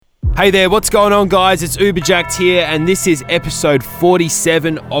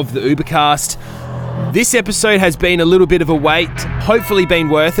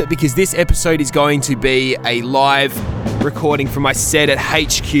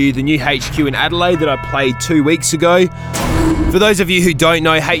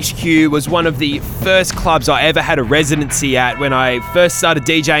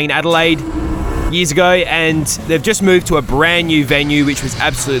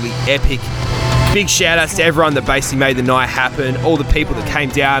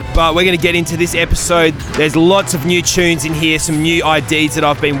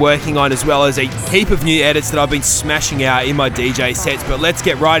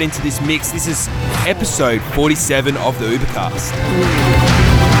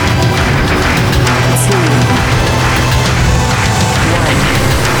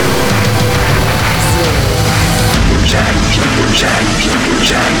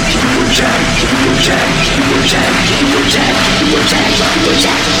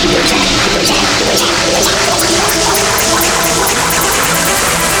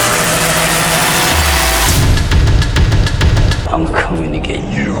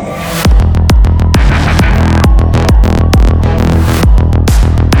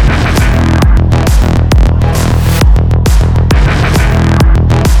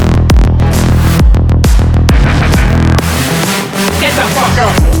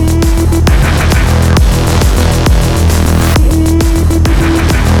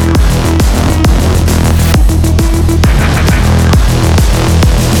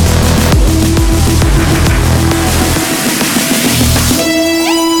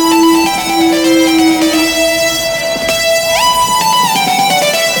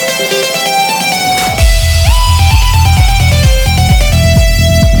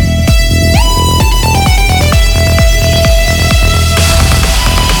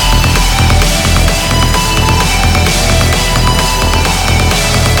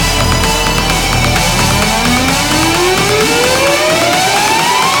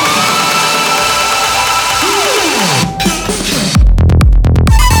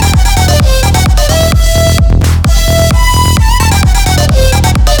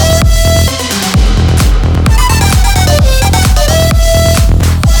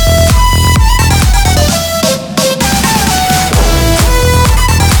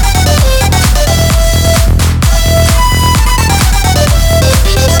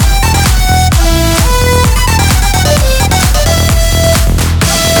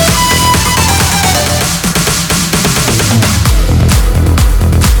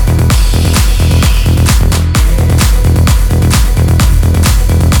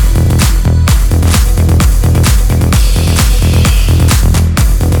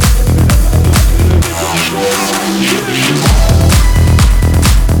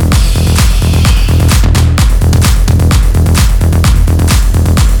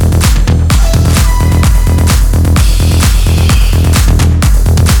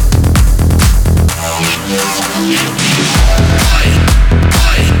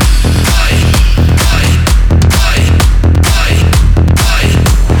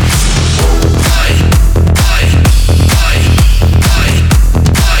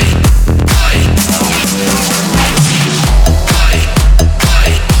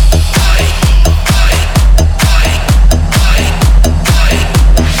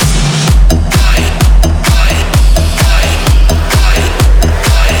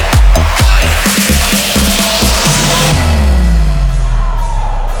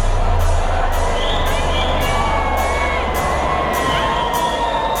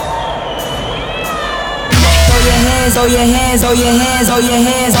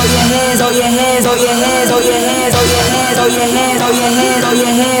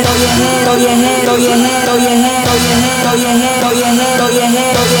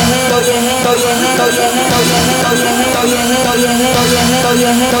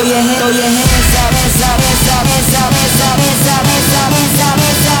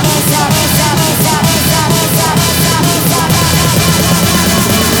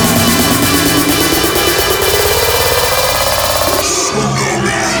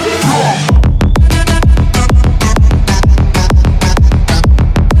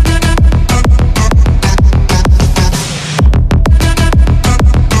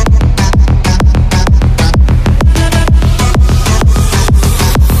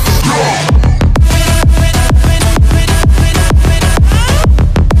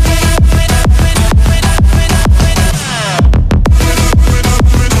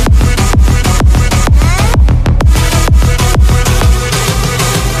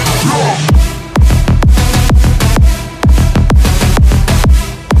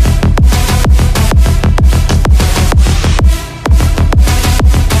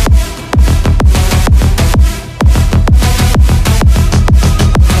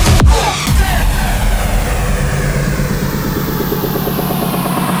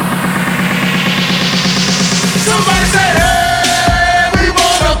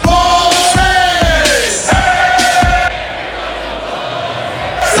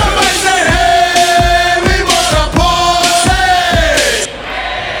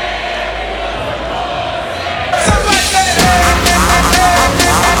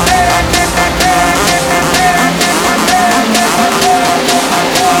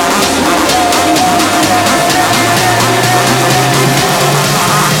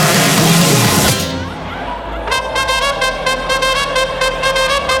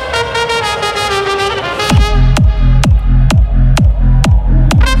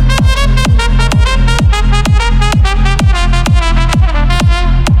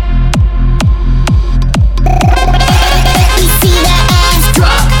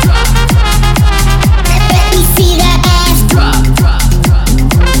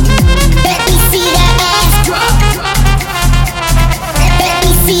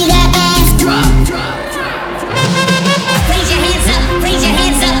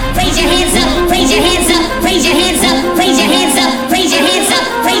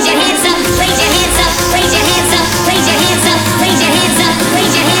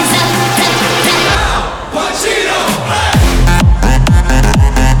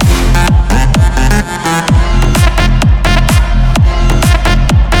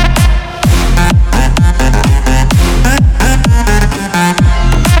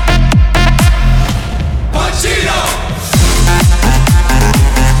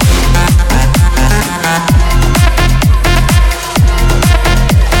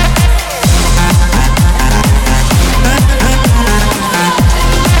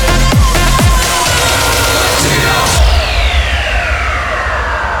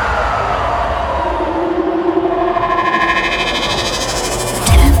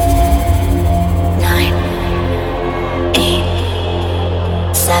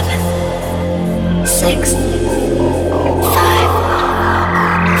6, 5,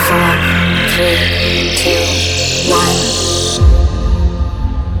 4, 3, 2,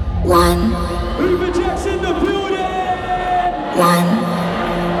 1. Uberjack's in the building! 1.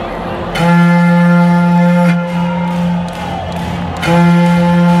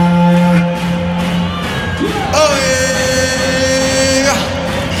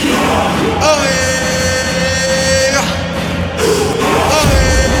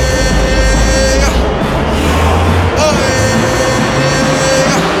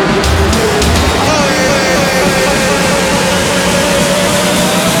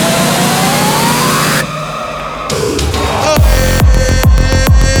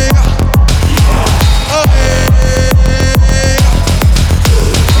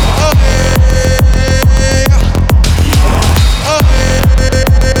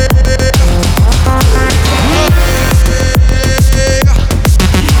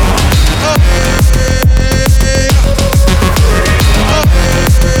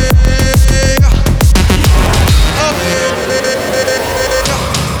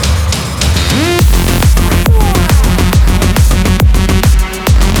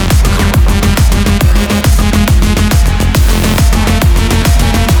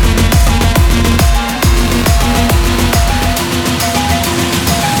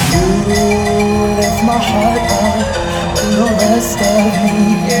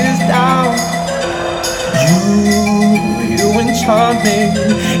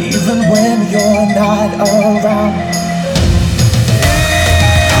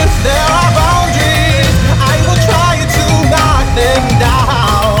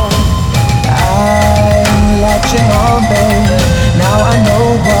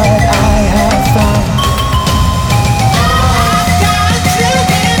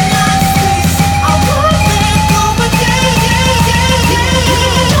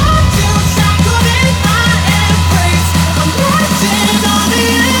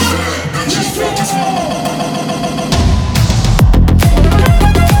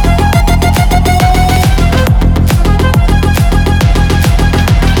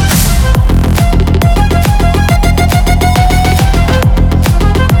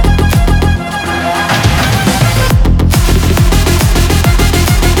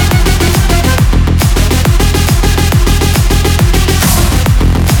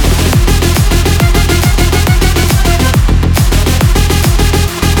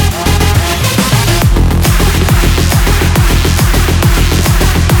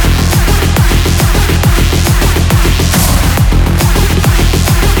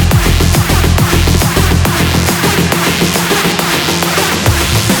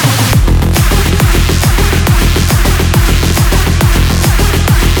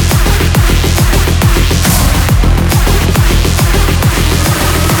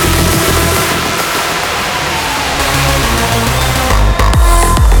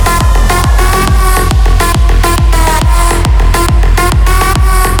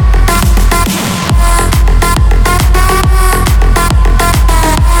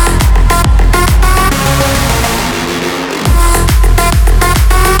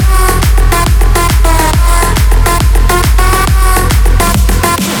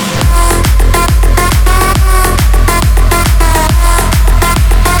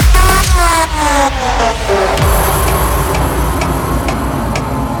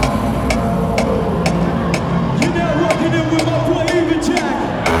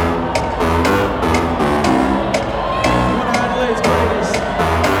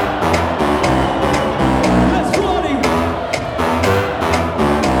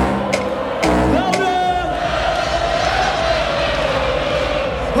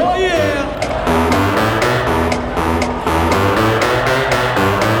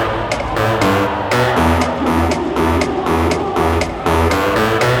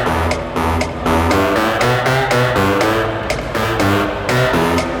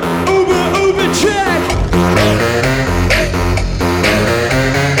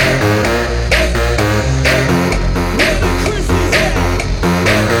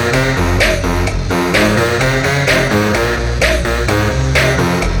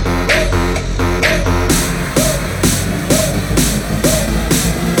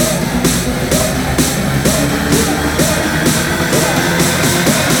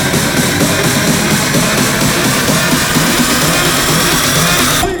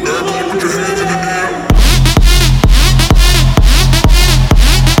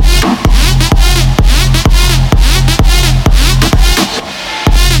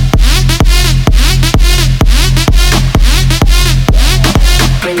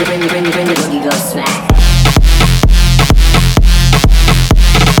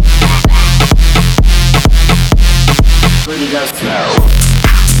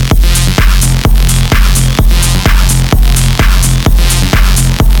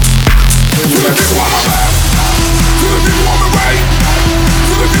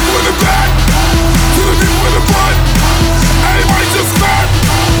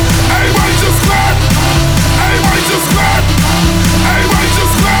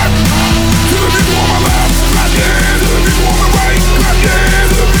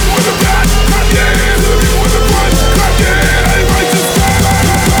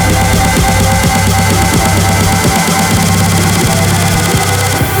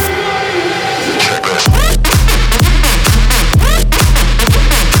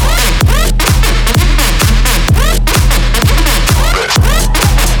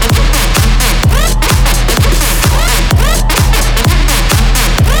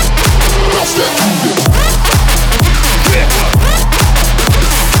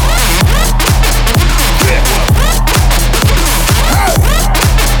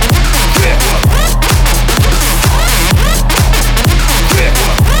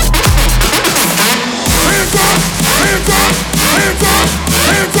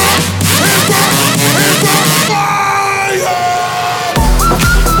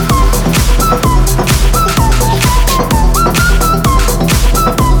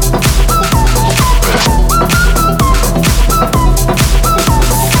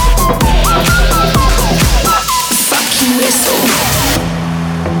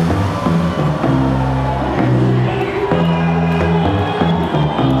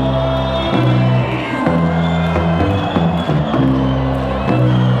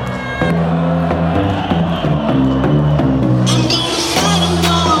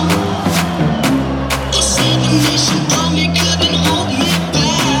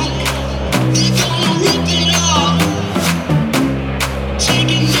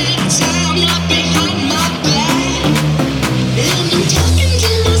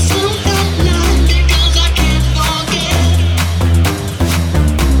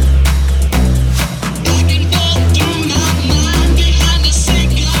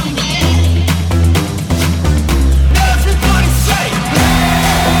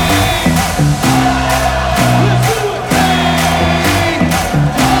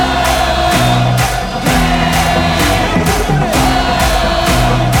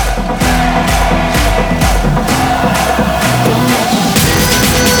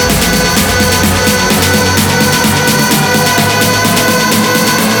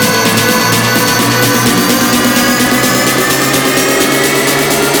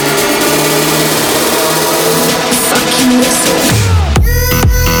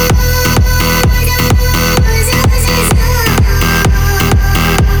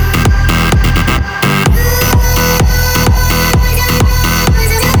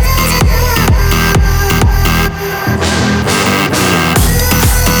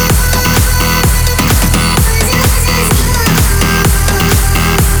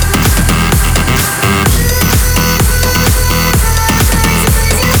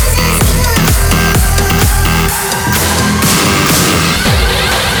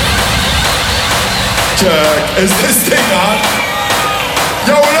 Is this thing on?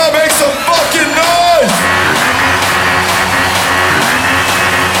 Yo, will I make some fucking noise?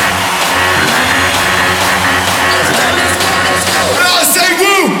 When I say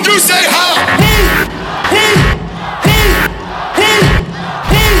woo, you say ha!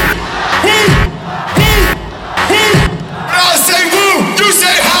 When I say woo, you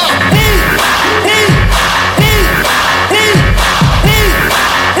say ha!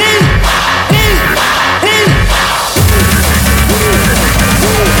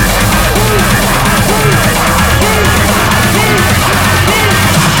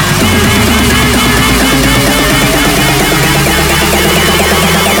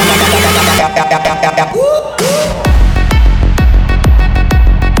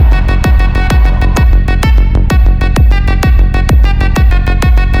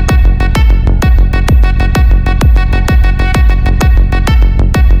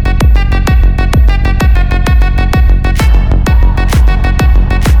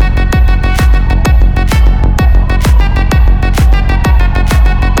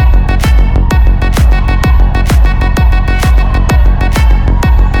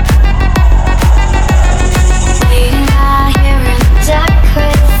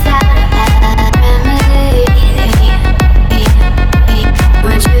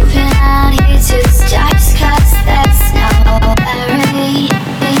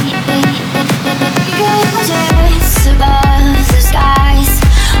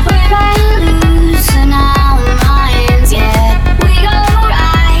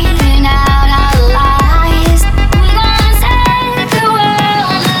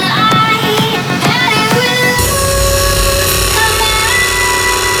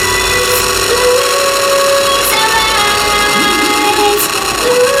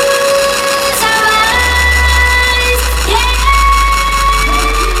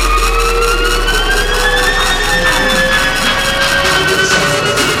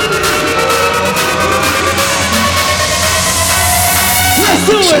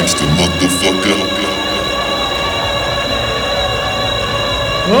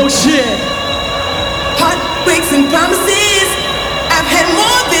 Oh shit. Heartbreaks and promises, I've had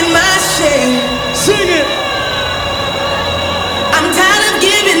more than my share. Sing it. I'm tired of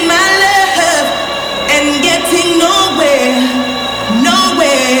giving my love and getting nowhere,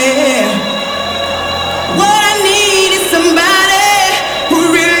 nowhere. What I need is somebody who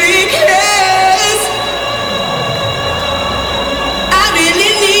really cares. I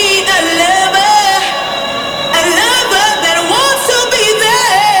really need a lover that wants to be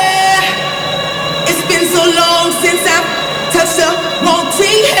there. It's been so long since I've touched a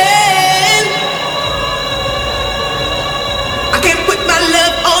wanting hand. I can't put my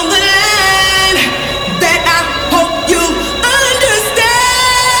love on the line. That I hope you understand.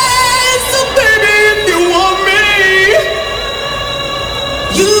 So baby, if you want me,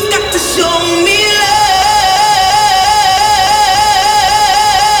 you've got to show me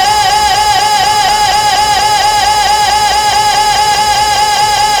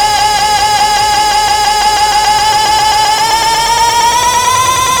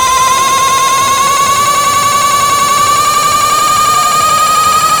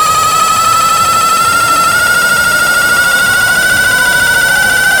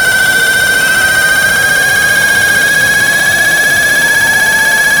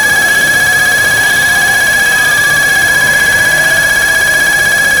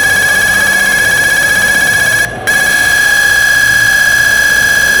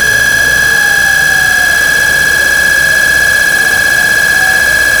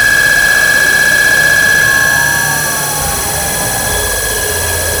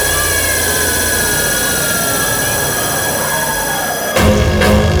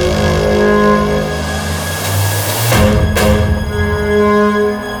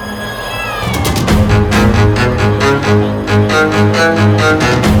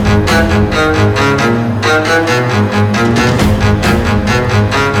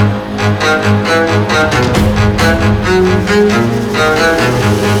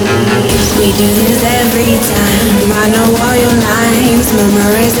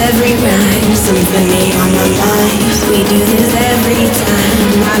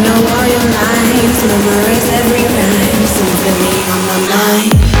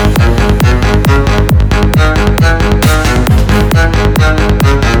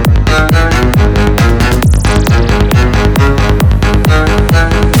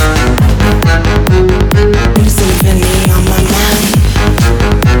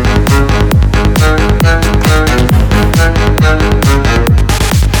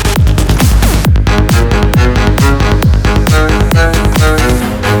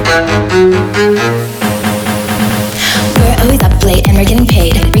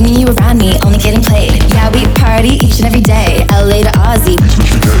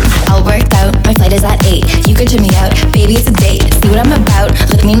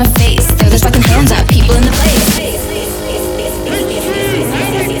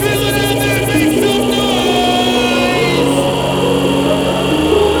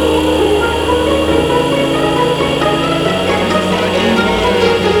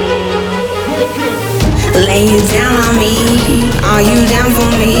lay you down on me. Are you down for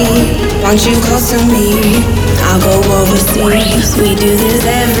me? Want you close to me? I'll go overseas. We do this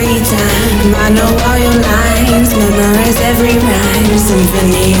every time. I know all your lines, memorize every rhyme.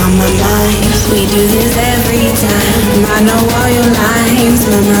 Symphony on my mind. We do this every time. I know all your lines,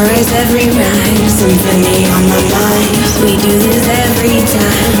 memorize every rhyme. Symphony on my mind. We do this every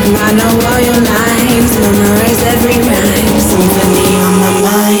time. I know all your lines, memorize every rhyme. Symphony on my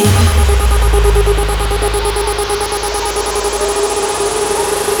mind.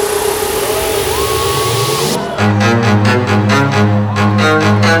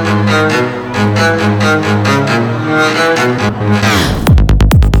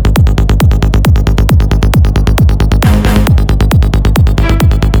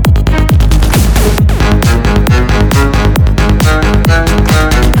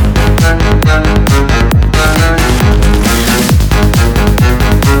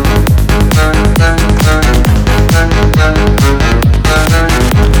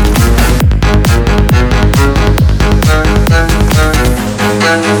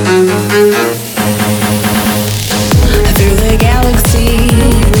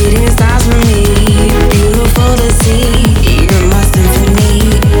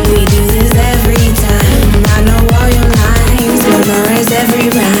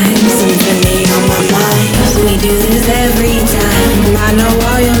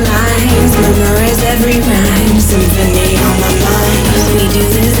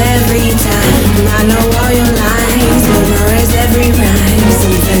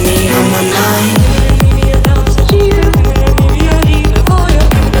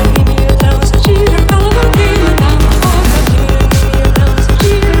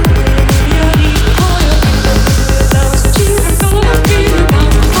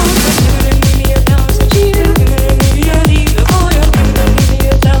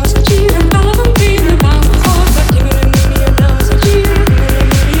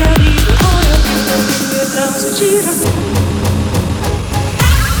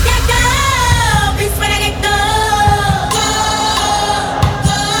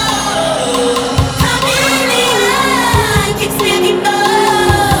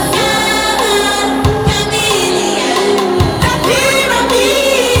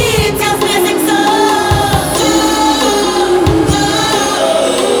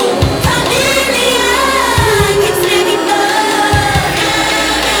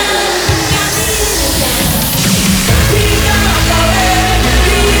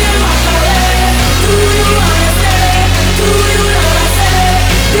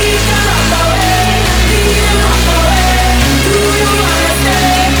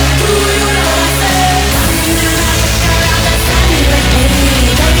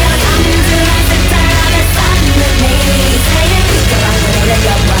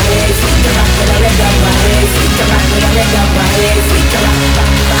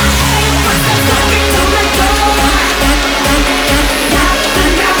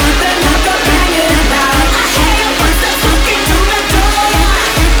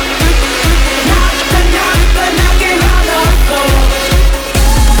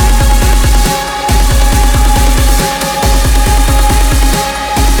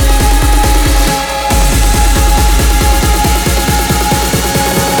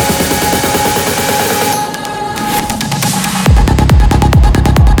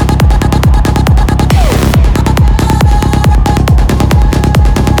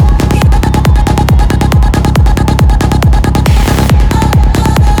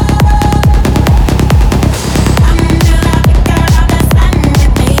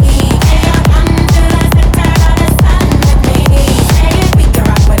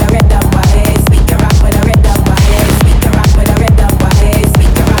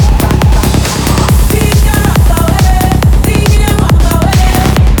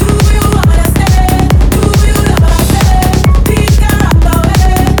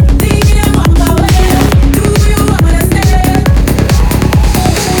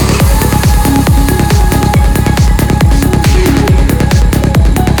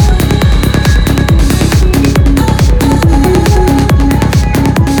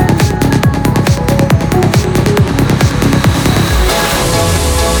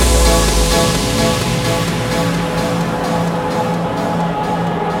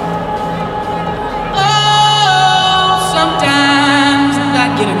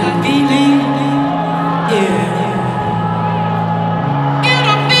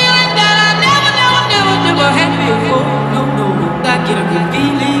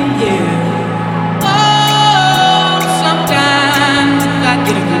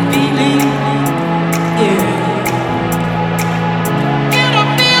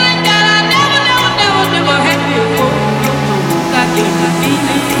 Never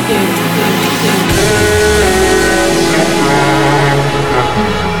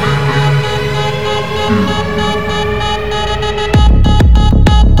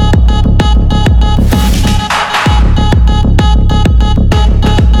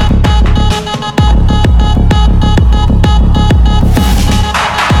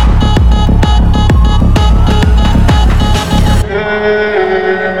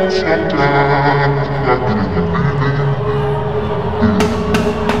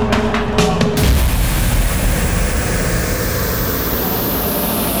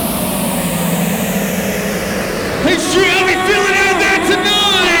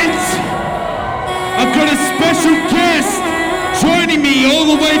Joining me all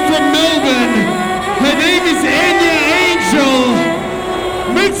the way from Melbourne, her name is Enya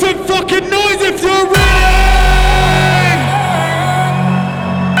Angel. Make some fucking noise if you're ready!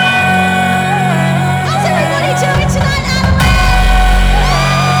 How's everybody doing tonight, Adelaide?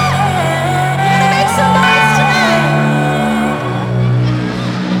 You wanna make some noise tonight?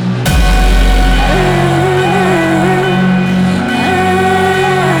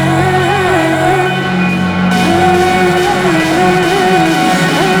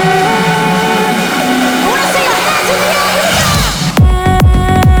 I wanna see your hands in the air.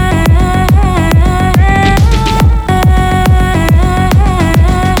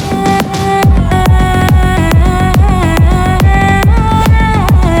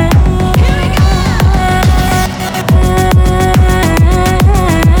 Here we go.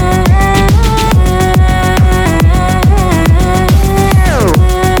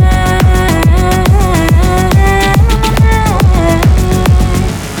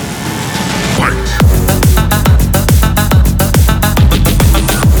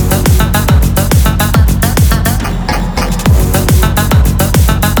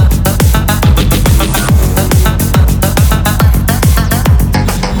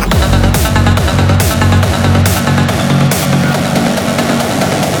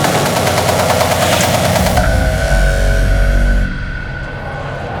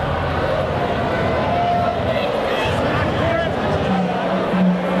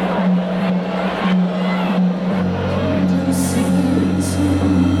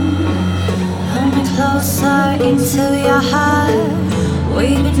 Pull me closer into your heart.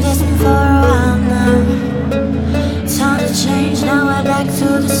 We've been dancing for a while now. Time to change, now we're back to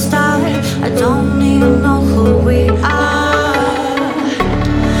the start. I don't even know who we are.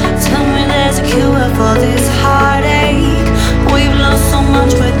 Tell me there's a cure for this heartache. We've lost so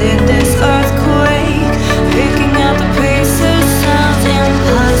much within this earthquake. Picking up the pieces sounds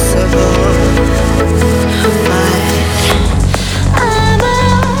impossible. But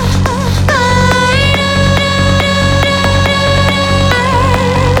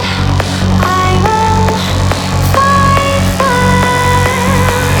I will fight for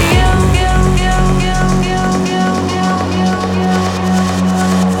you.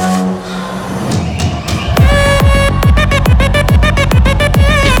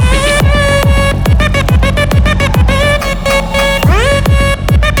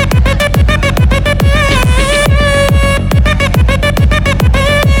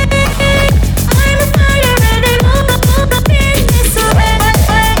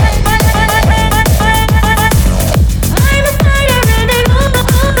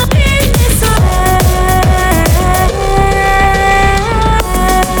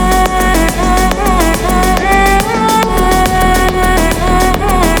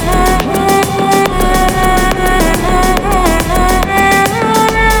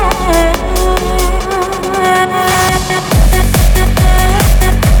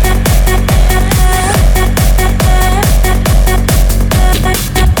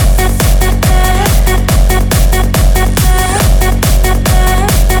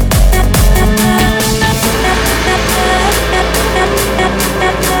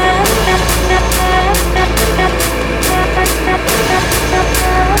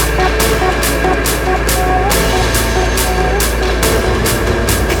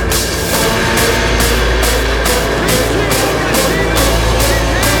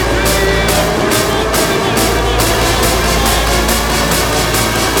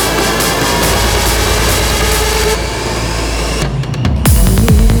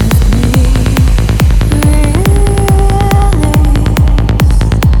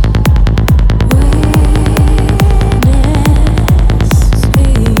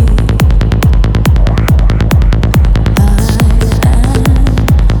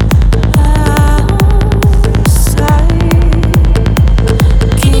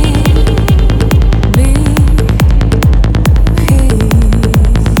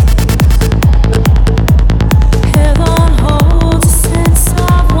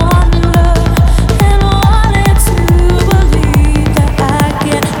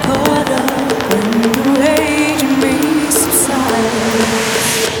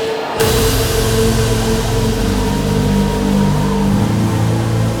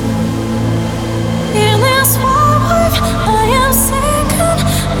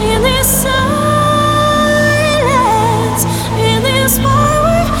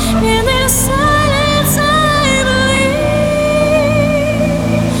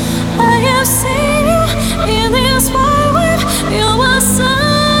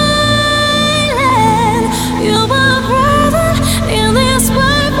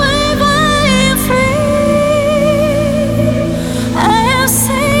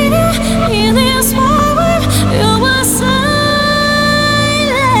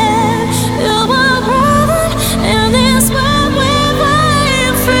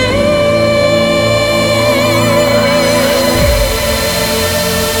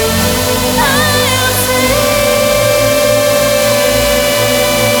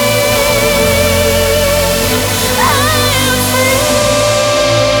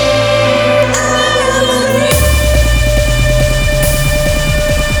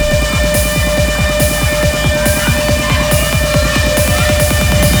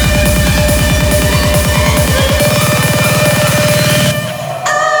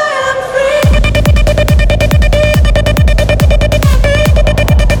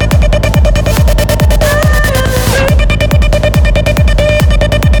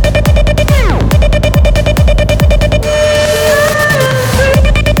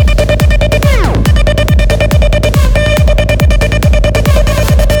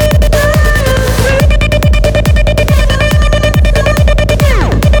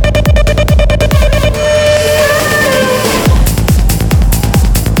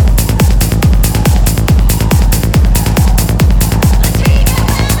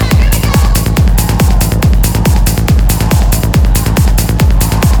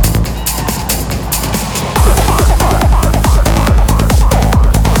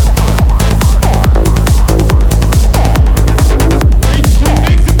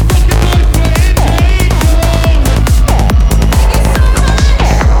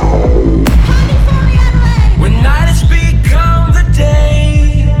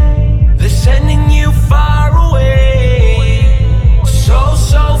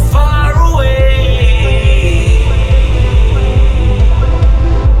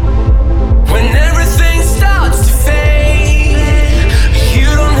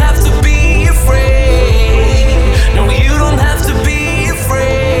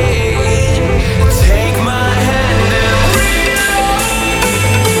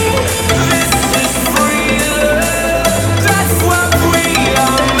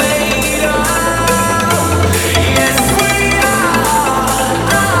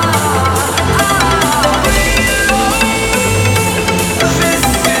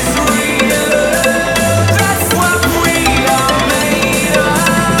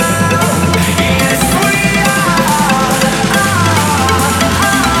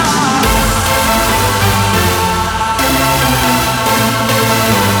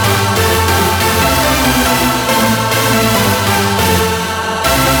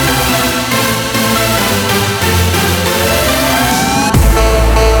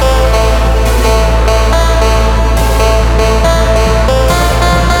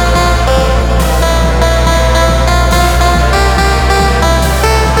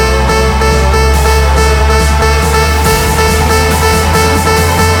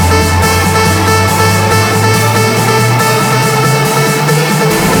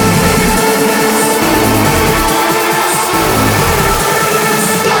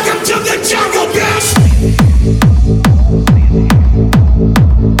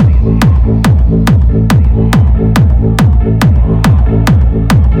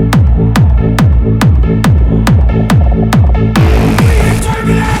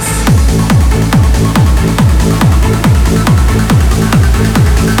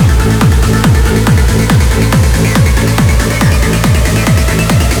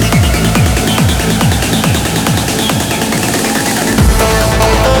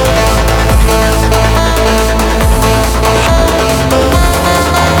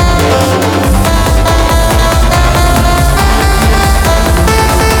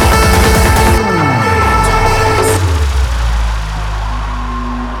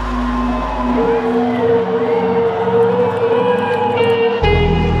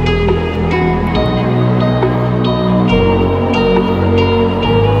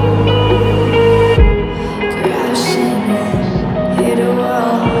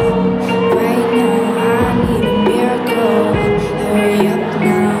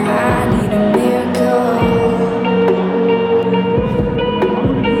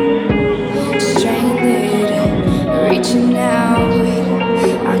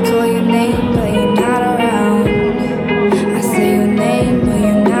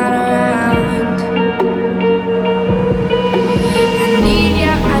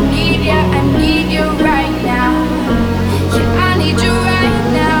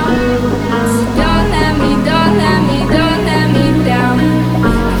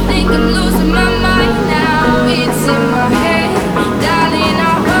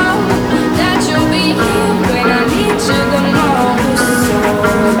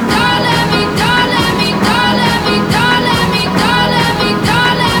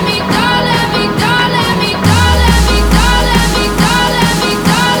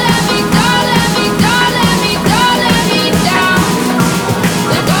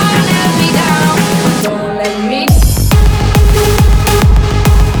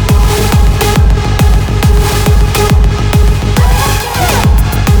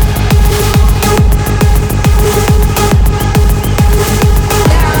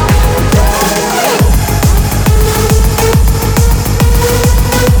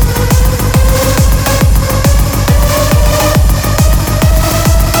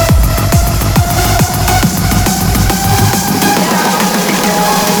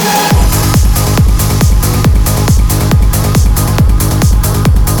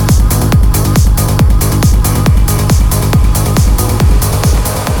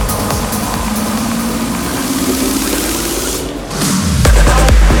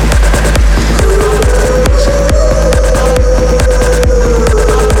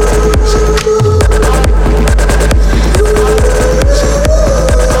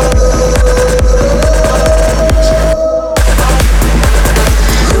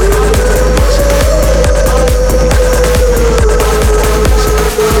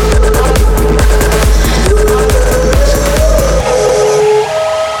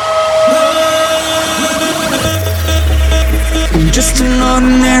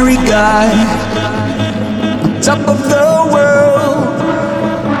 sky, top of the world.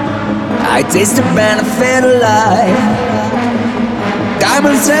 I taste the benefit of life.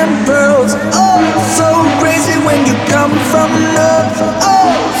 Diamonds and pearls, oh, so crazy when you come from nothing.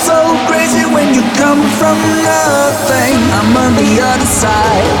 Oh, so crazy when you come from nothing. I'm on the other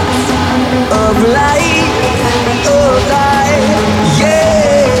side of light,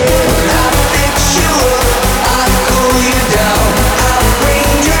 yeah. I fix you up, I cool you down, I bring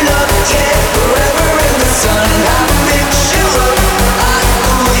your love, yeah, forever in the sun. I fix you up, I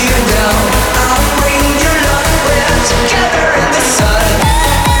cool you down, I bring your love, we're together in the sun.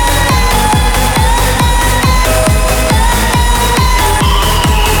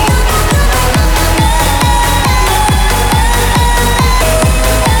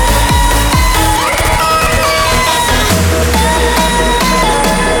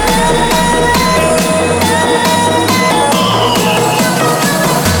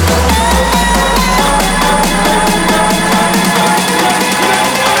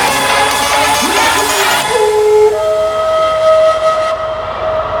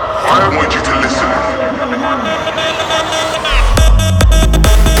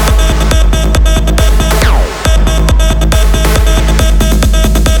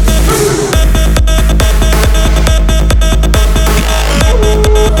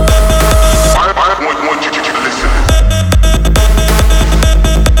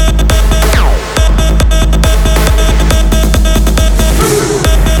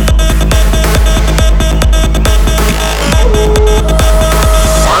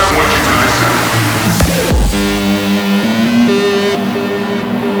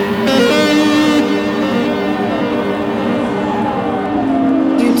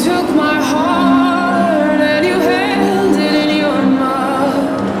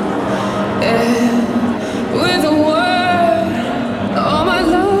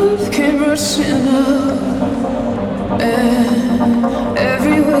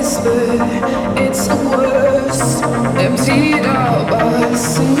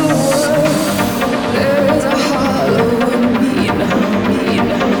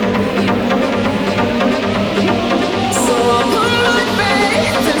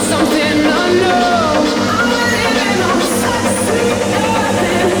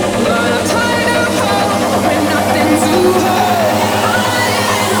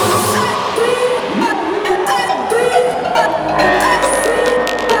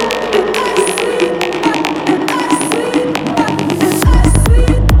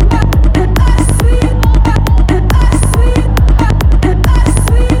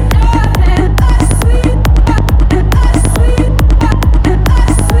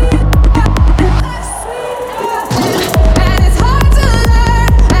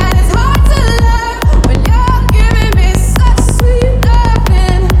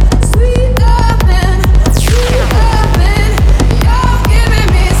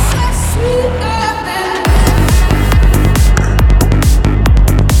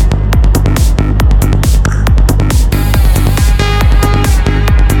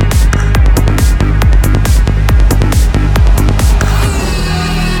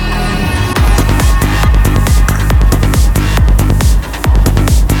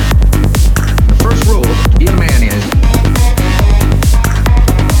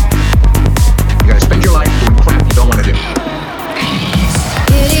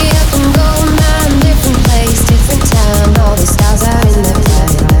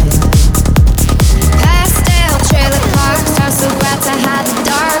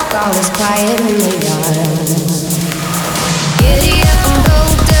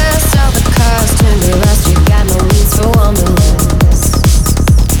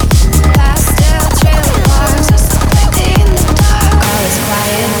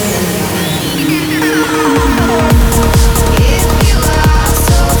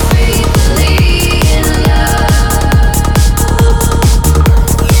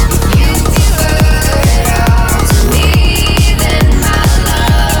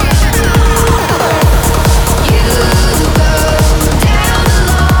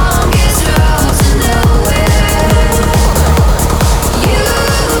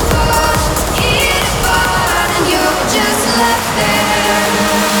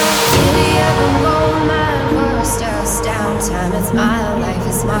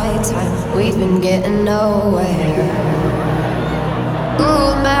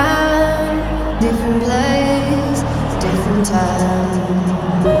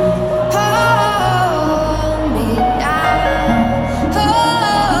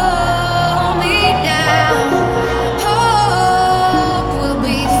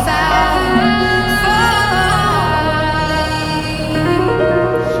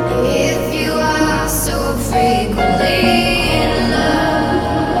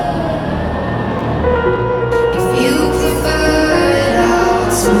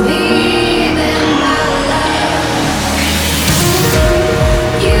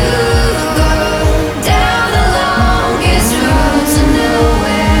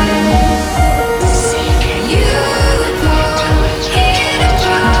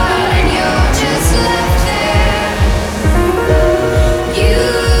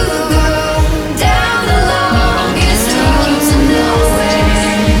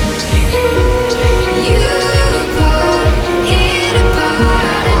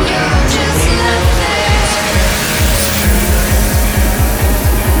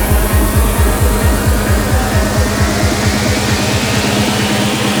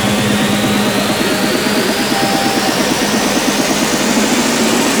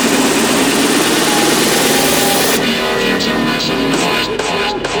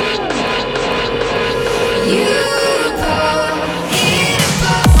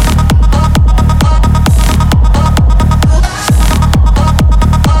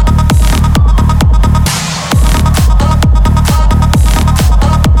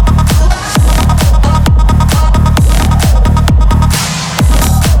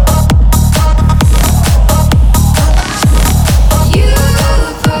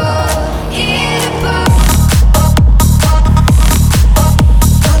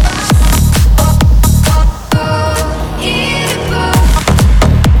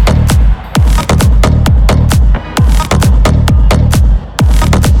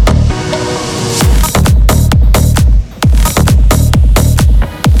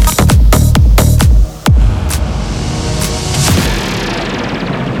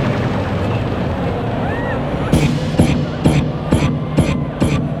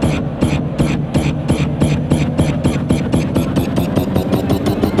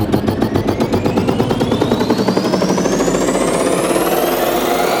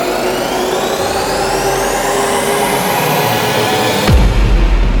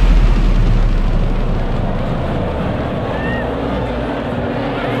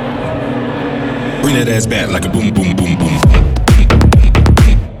 that ass back like a boom, boom, boom, boom.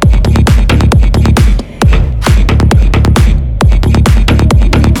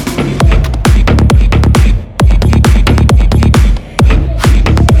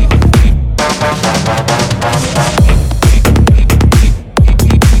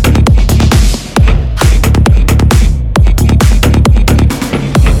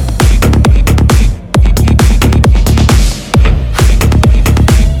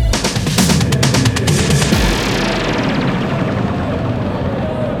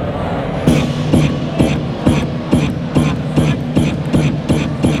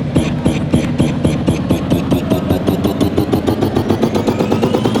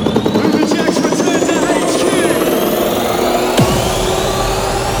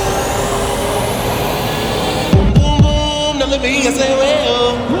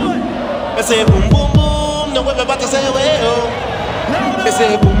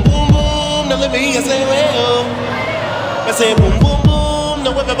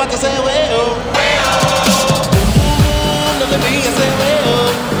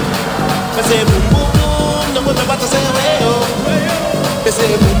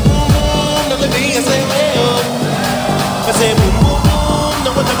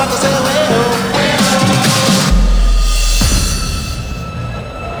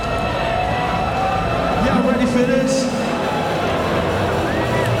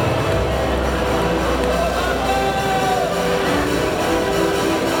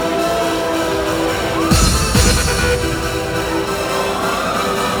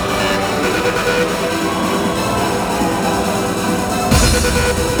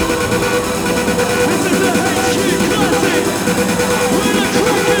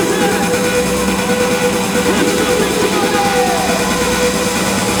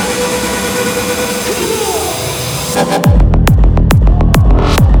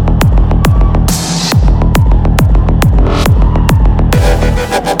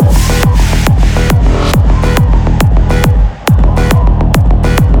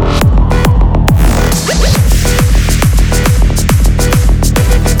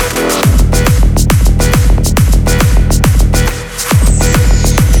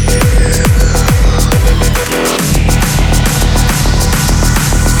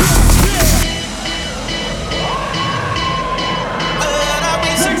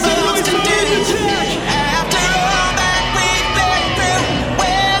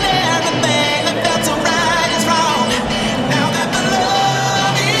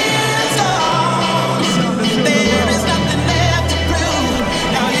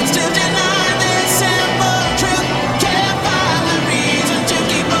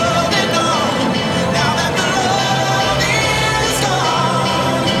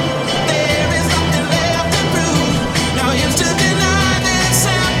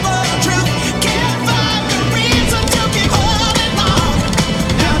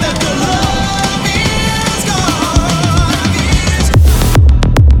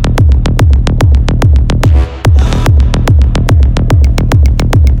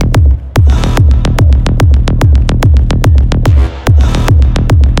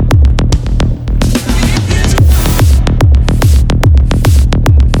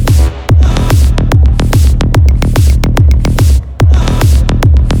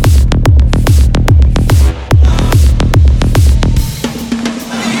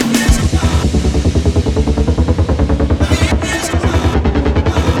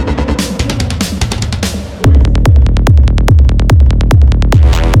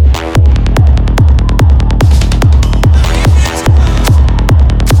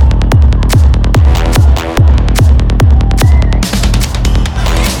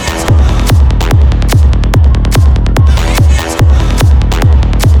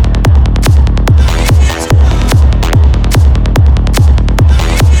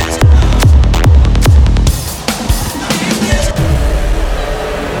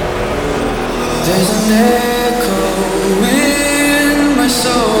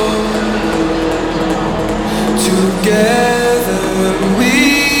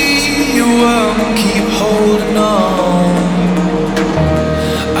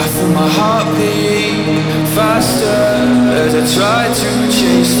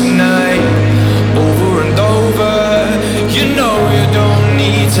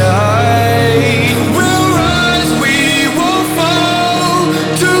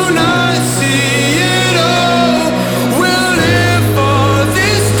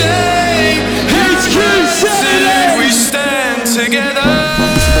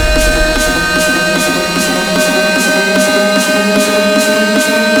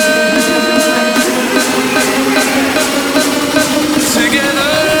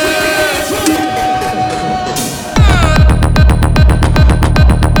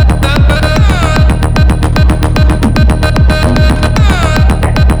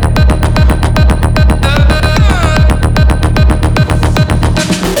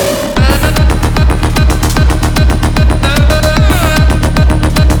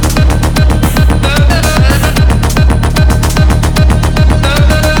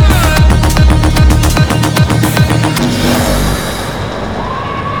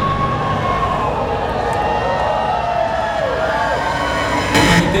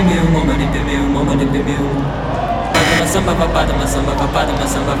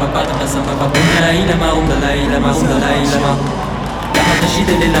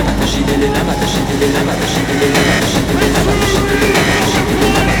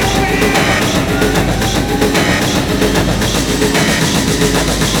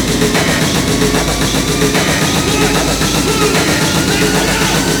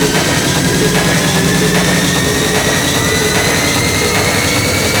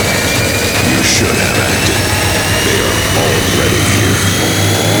 You should have acted. They are already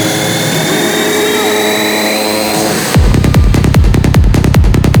here.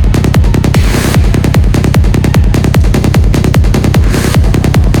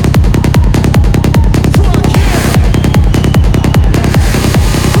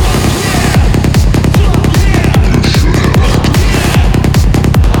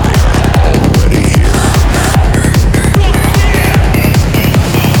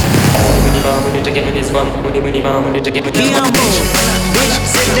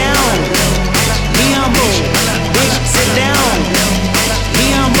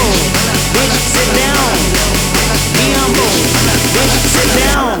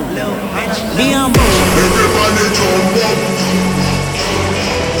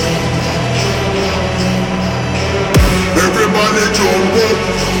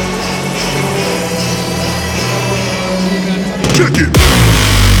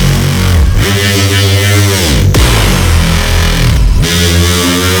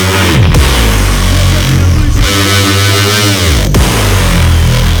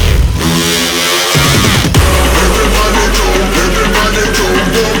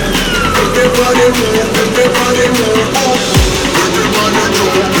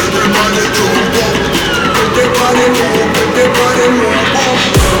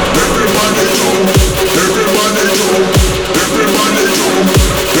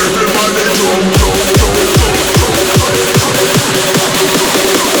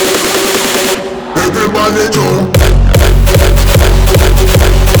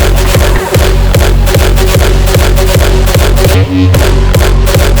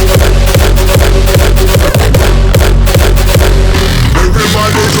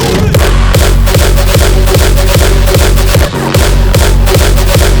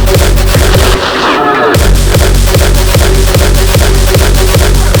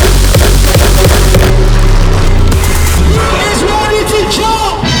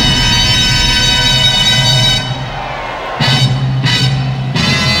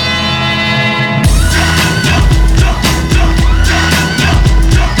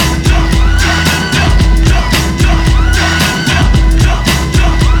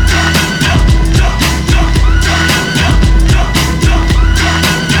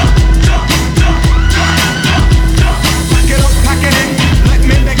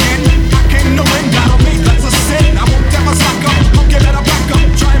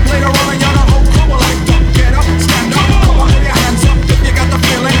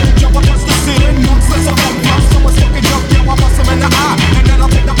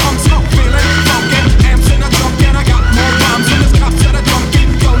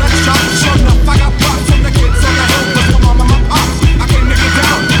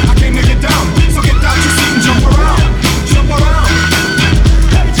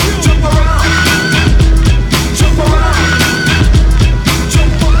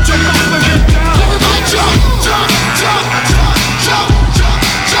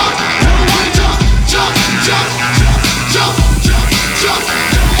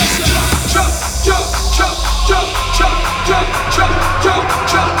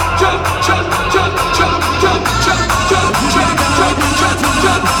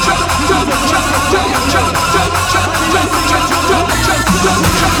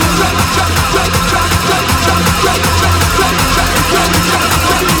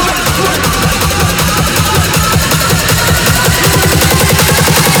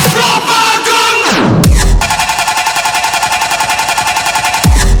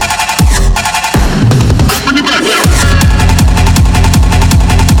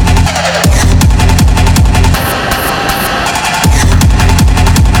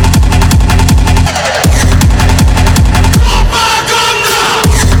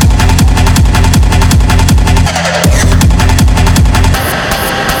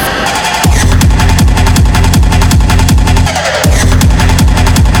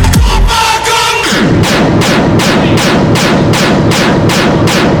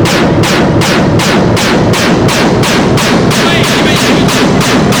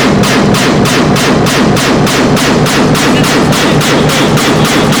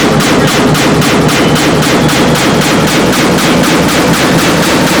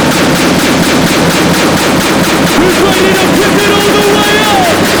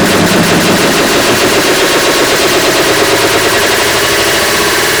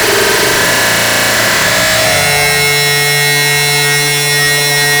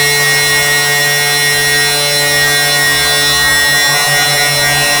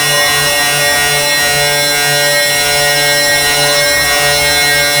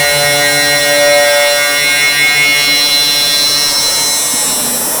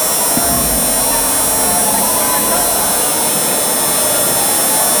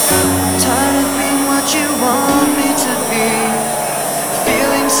 what you want me to be.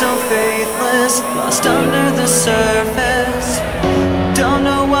 Feeling so faithless, lost under the surface. Don't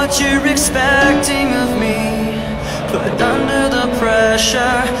know what you're expecting of me, but under the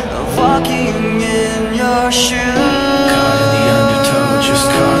pressure of walking in your shoes. Caught in the undertow, just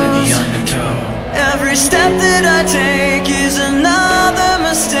caught in the undertow. Every step that I take is another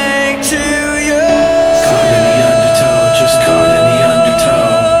mistake to you. Caught in the undertow, just caught in the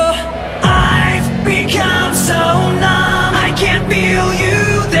undertow. I've become so numb, I can't feel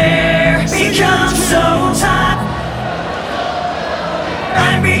you there. Become so hot,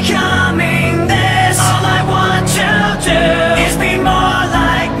 I'm becoming this. All I want to do is be more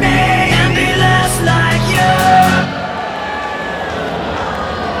like me and be less like you.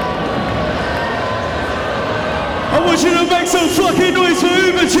 I want you to make some fucking noise for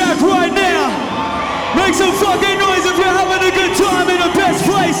Uberjakd right now. Make some fucking noise if you're having a good time in the best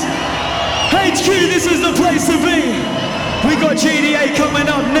place. HQ, this is the place to be. We got GDA coming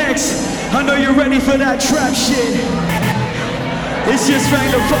up next. I know you're ready for that trap shit. It's just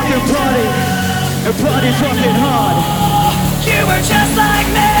ready to fucking party and party fucking hard. You were just like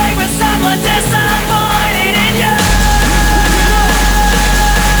me with someone disappointed in you.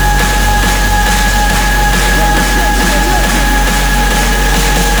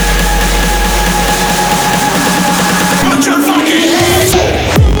 Put your fucking hands up.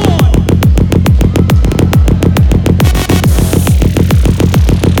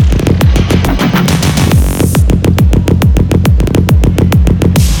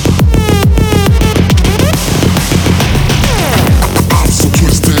 I'm so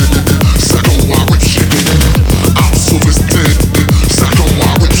twisted.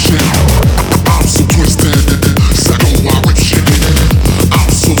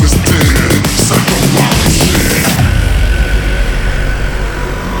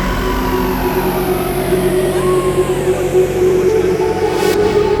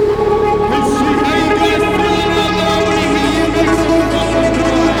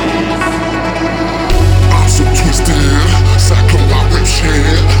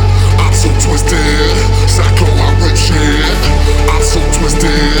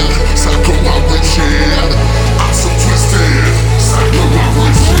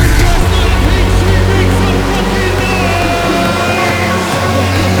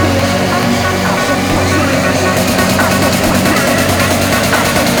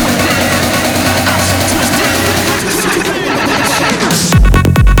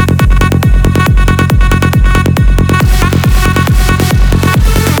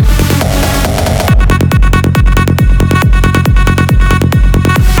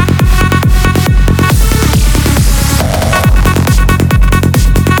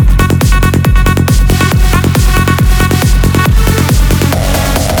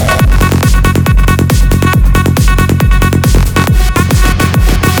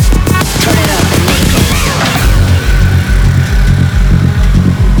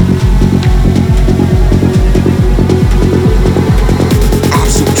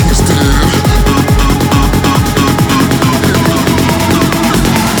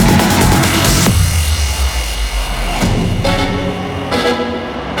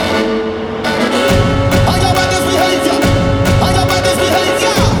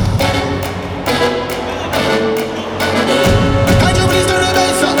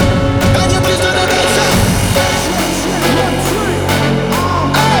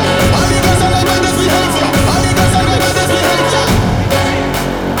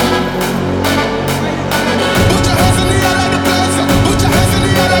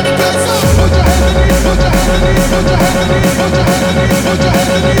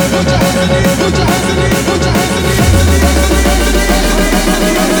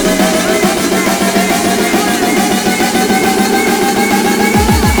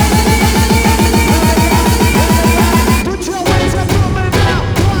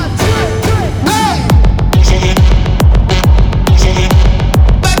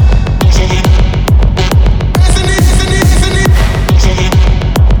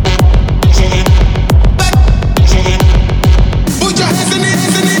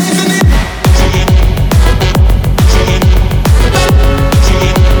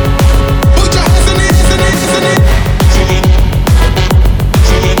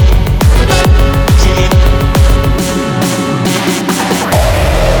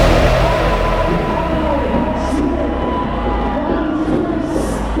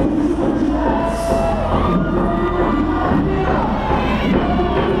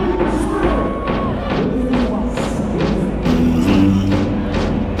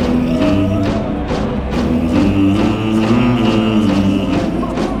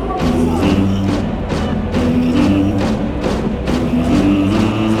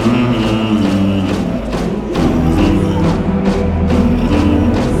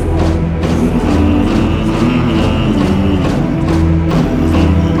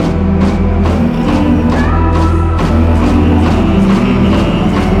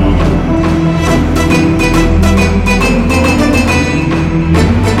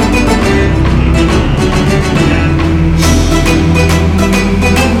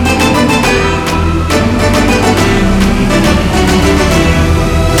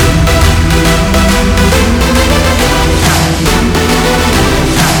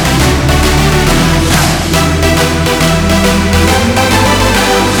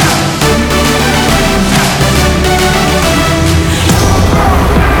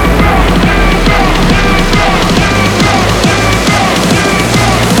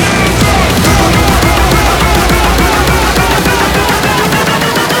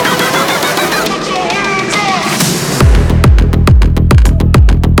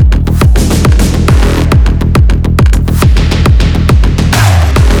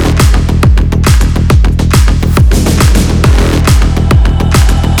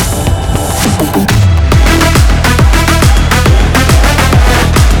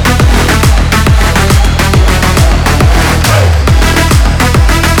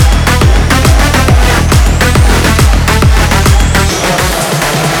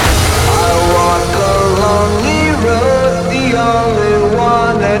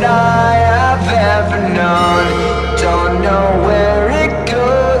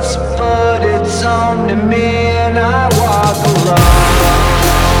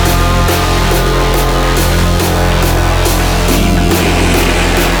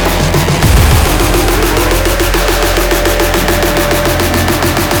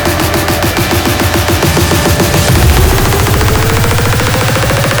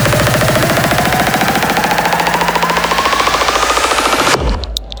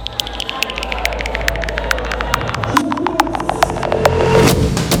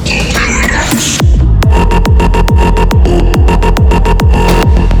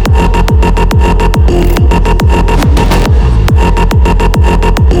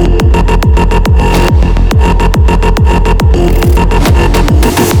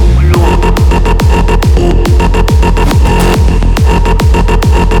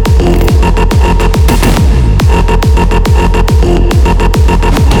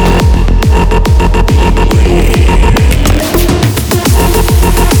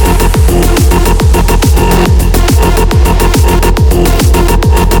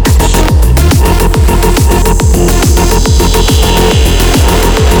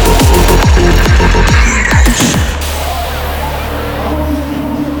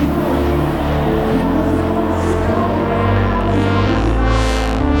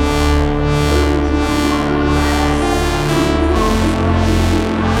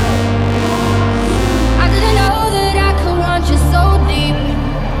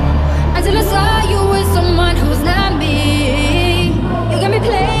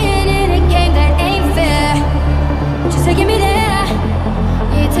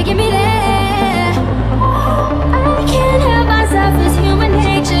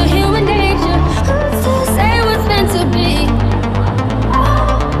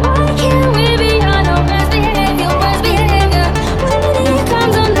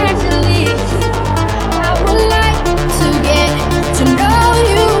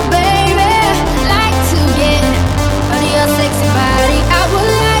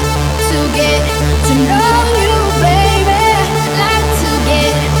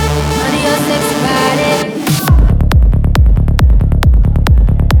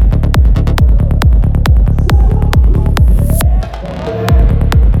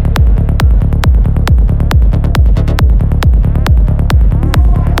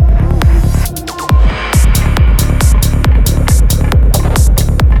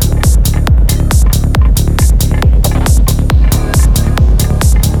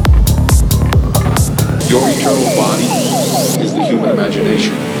 Your eternal body is the human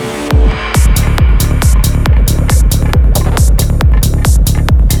imagination.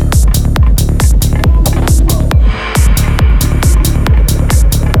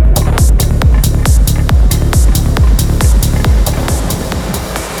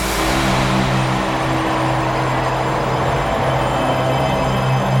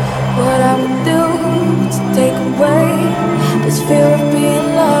 What I would do to take away this fear of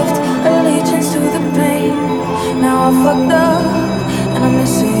being loved, allegiance to the pain. Now I fucked up and I'm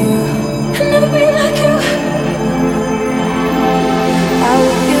missing you. I'll never be like you. I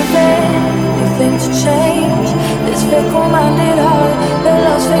would give anything to change this fickle-minded heart that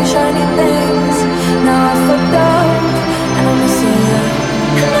loves fake shiny things. Now I fucked up and I'm missing you.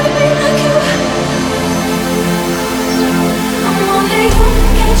 I'll never be like you. I'm only human,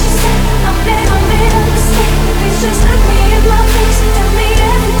 can't you see? I made a mistake. Please just look me in my face and tell me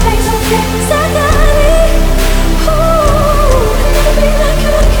everything's okay. 'Cause I got it. Ooh, I'll never be like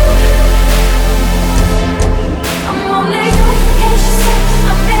you, like you. I'm only human, can't you see?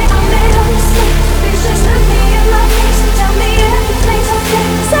 I made a mistake. Please just look me in my face and tell me everything's okay.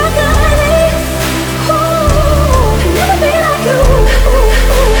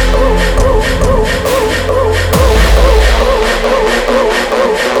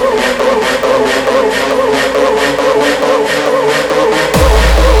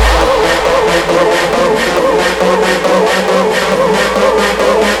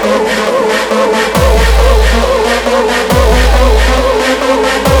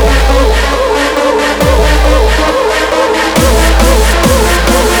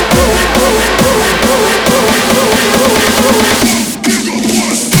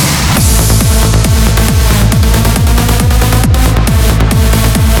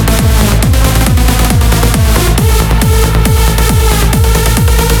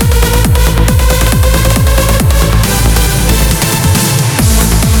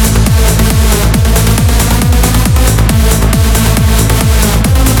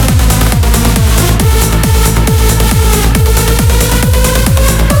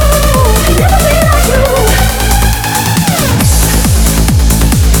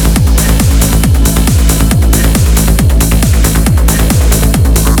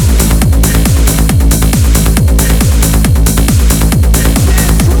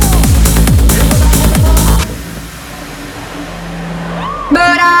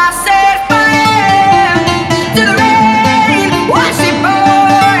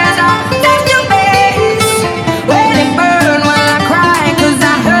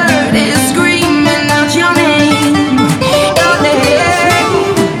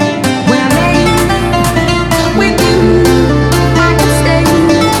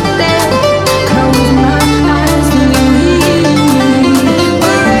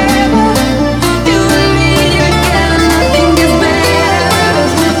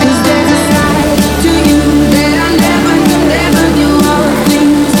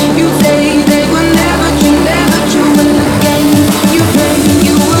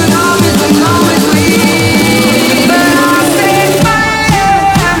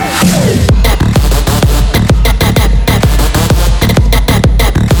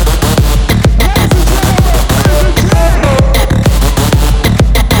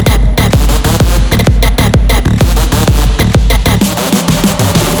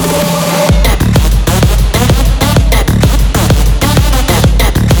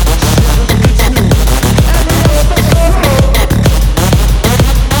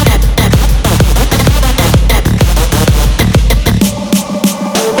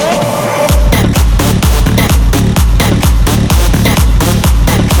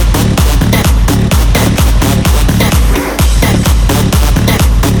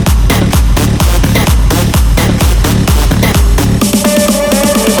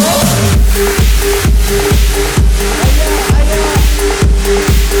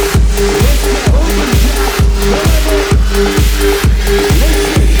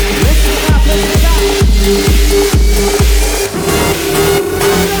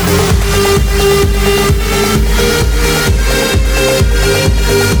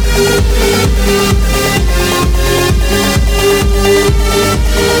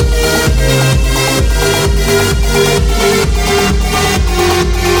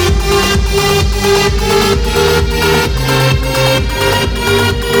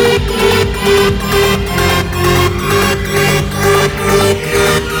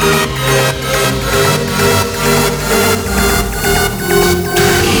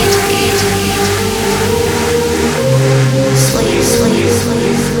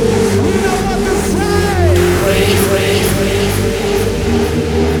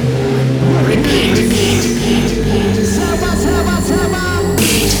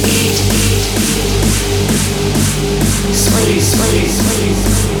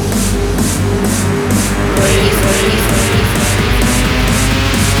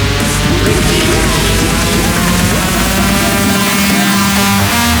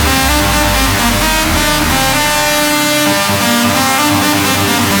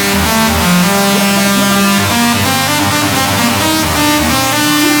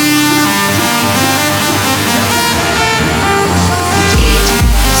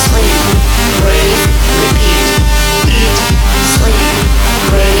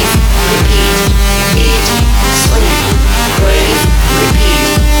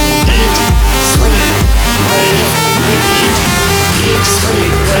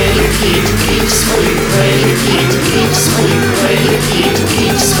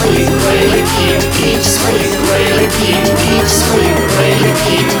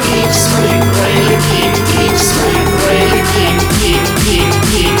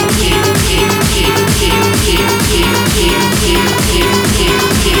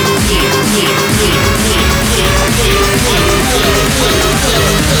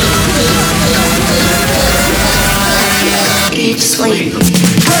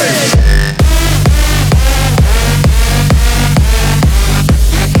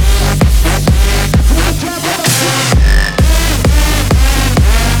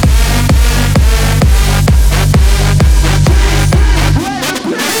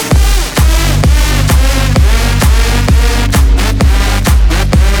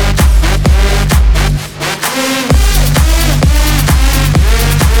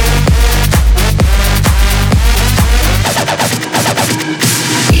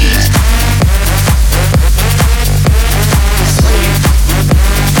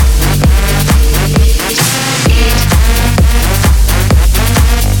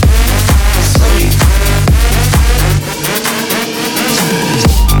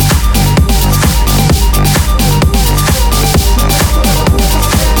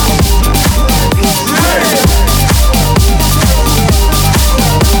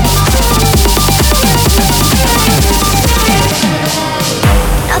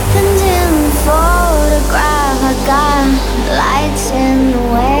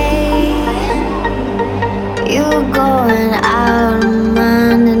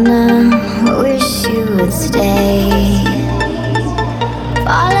 stay.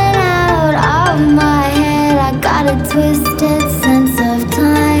 Falling out of my head, I got a twisted sense of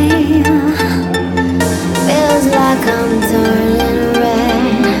time. Feels like I'm turning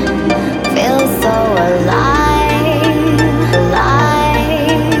red. Feels so alive,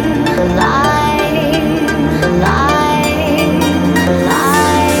 alive, alive, alive,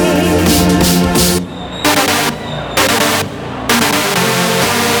 alive.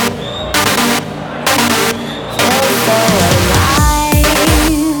 Feels so alive,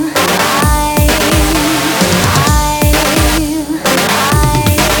 alive,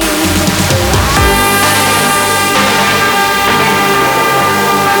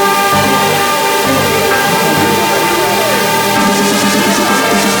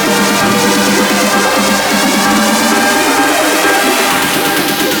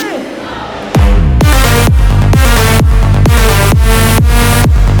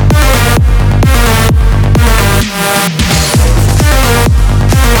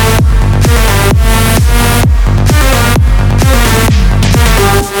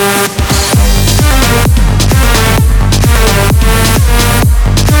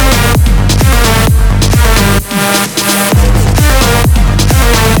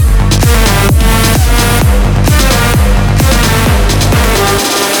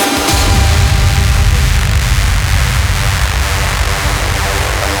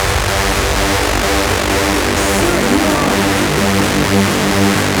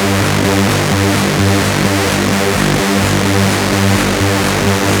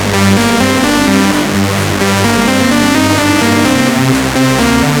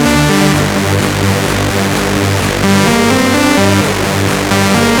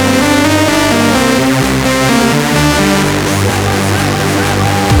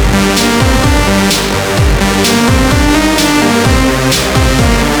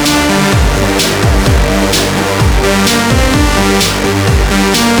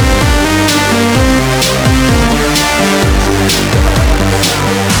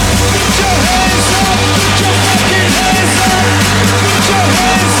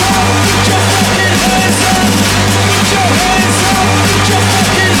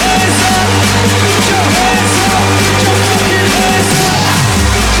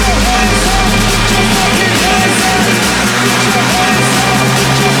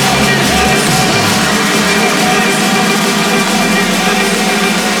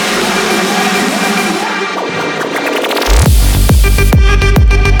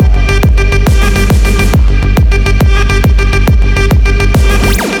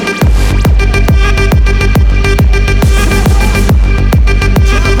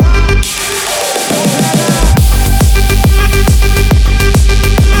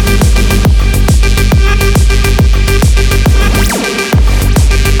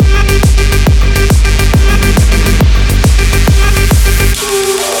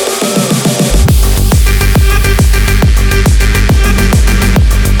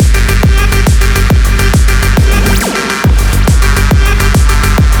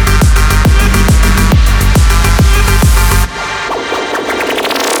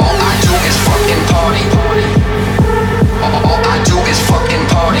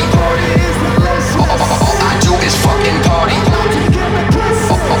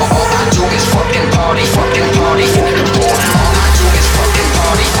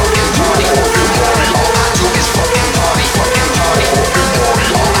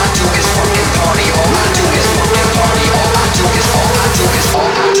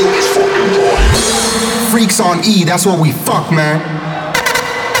 On E, that's what we fuck, man.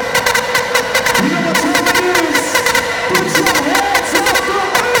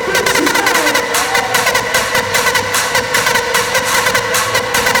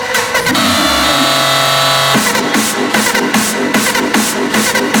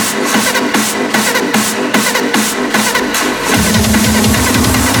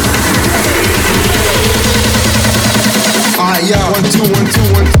 Alright, yeah, 1 2 1 2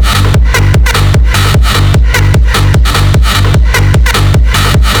 1 2.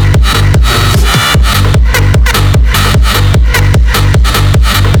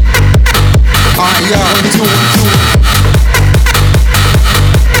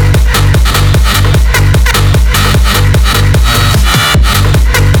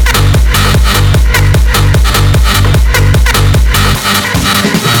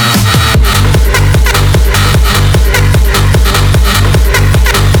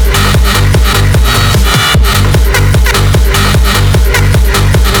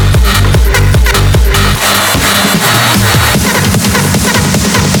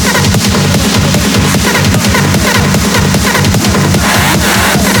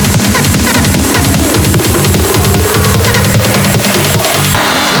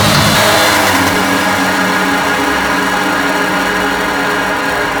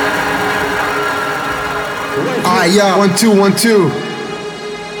 yeah, 1 2 1 2.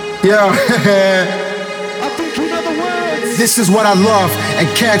 Yeah. This is what I love and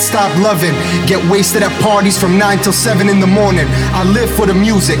can't stop loving. Get wasted at parties from 9 till 7 in the morning. I live for the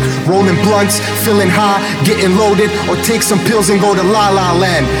music, rolling blunts, feeling high, getting loaded, or take some pills and go to La La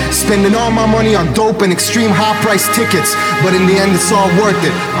Land. Spending all my money on dope and extreme high price tickets, but in the end it's all worth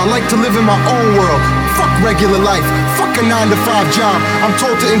it. I like to live in my own world. Fuck regular life, fuck a 9 to 5 job. I'm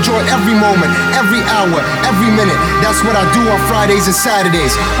told to enjoy every moment, every hour, every minute. That's what I do on Fridays and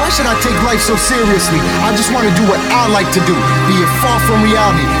Saturdays. Why should I take life so seriously? I just want to do what I like to do, be it far from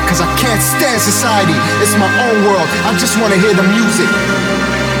reality, cause I can't stand society. It's my own world, I just want to hear the music.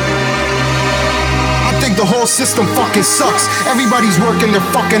 I think the whole system fucking sucks. Everybody's working their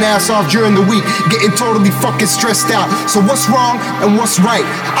fucking ass off during the week, getting totally fucking stressed out. So what's wrong and what's right?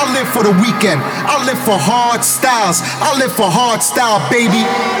 I live for the weekend, I live for hard styles, I live for hard style, baby.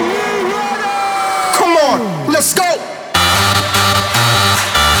 Come on, let's go.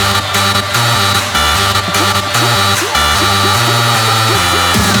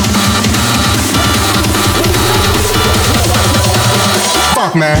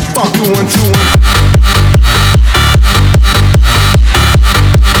 Fuck man, fuck 2 1 2 1.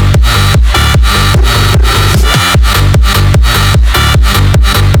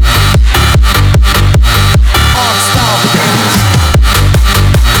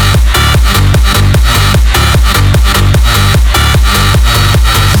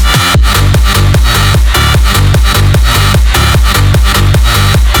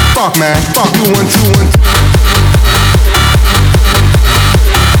 Fuck man, fuck 2 1 2 1 2.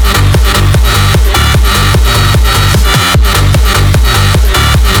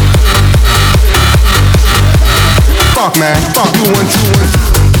 Fuck man, fuck 2 1 2 1.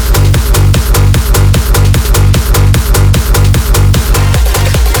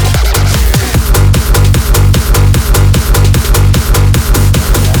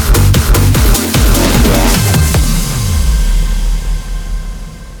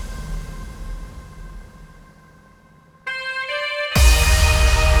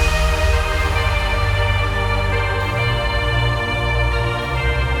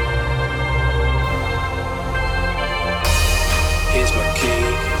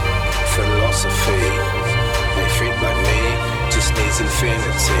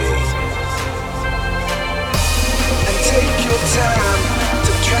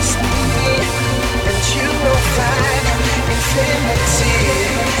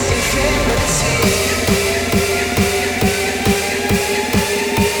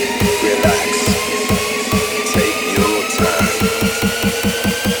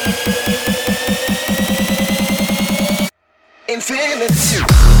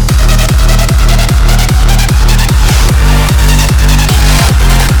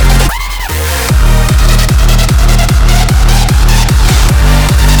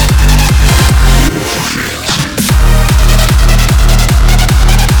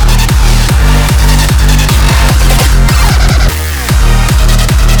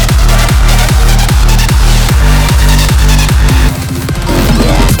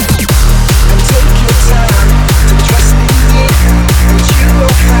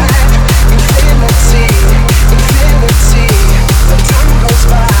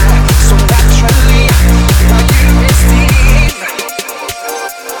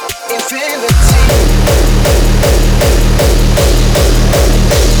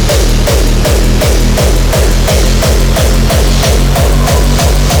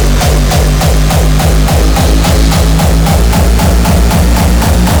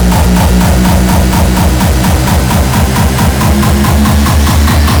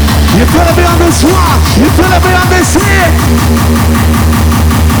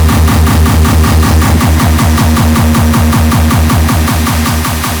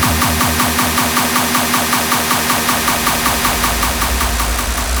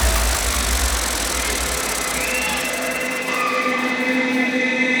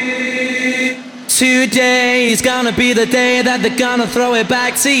 Today's gonna be the day that they're gonna throw it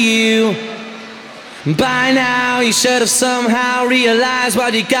back to you. By now you should have somehow realized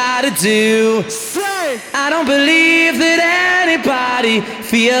what you gotta do. I don't believe that anybody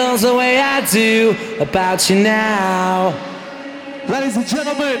feels the way I do about you now. Ladies and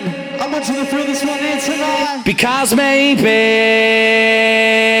gentlemen, I want you to feel this one in tonight. Because maybe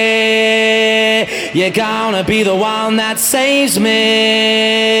you're gonna be the one that saves me.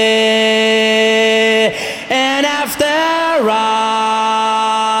 And after all,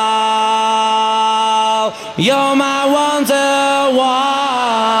 you're my wonder-wall.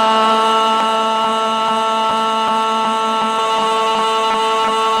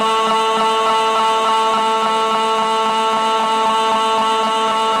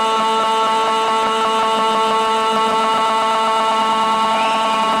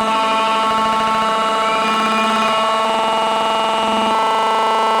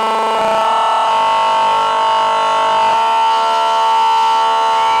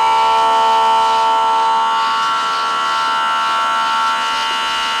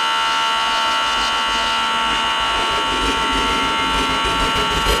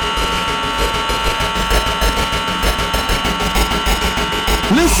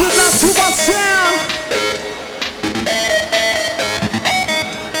 Listen up to my sound.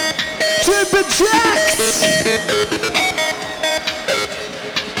 Uberjakd.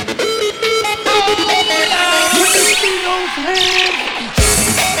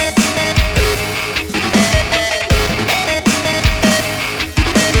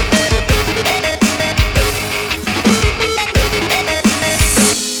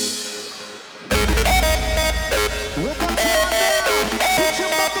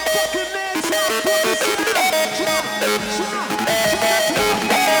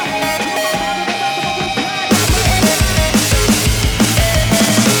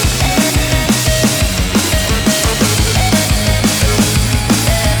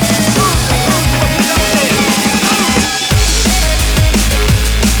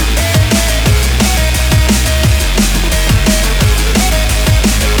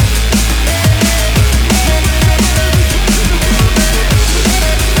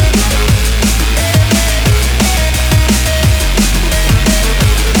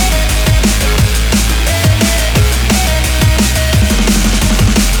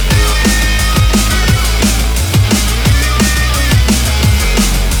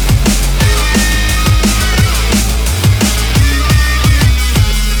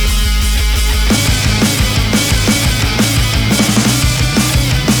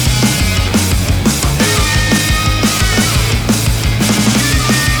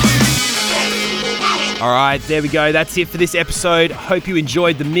 Alright, there we go. That's it for this episode. Hope you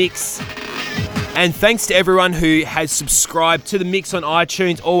enjoyed the mix. And thanks to everyone who has subscribed to the mix on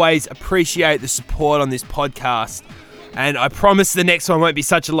iTunes. Always appreciate the support on this podcast. And I promise the next one won't be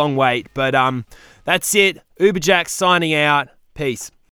such a long wait. But that's it. Uberjakd signing out. Peace.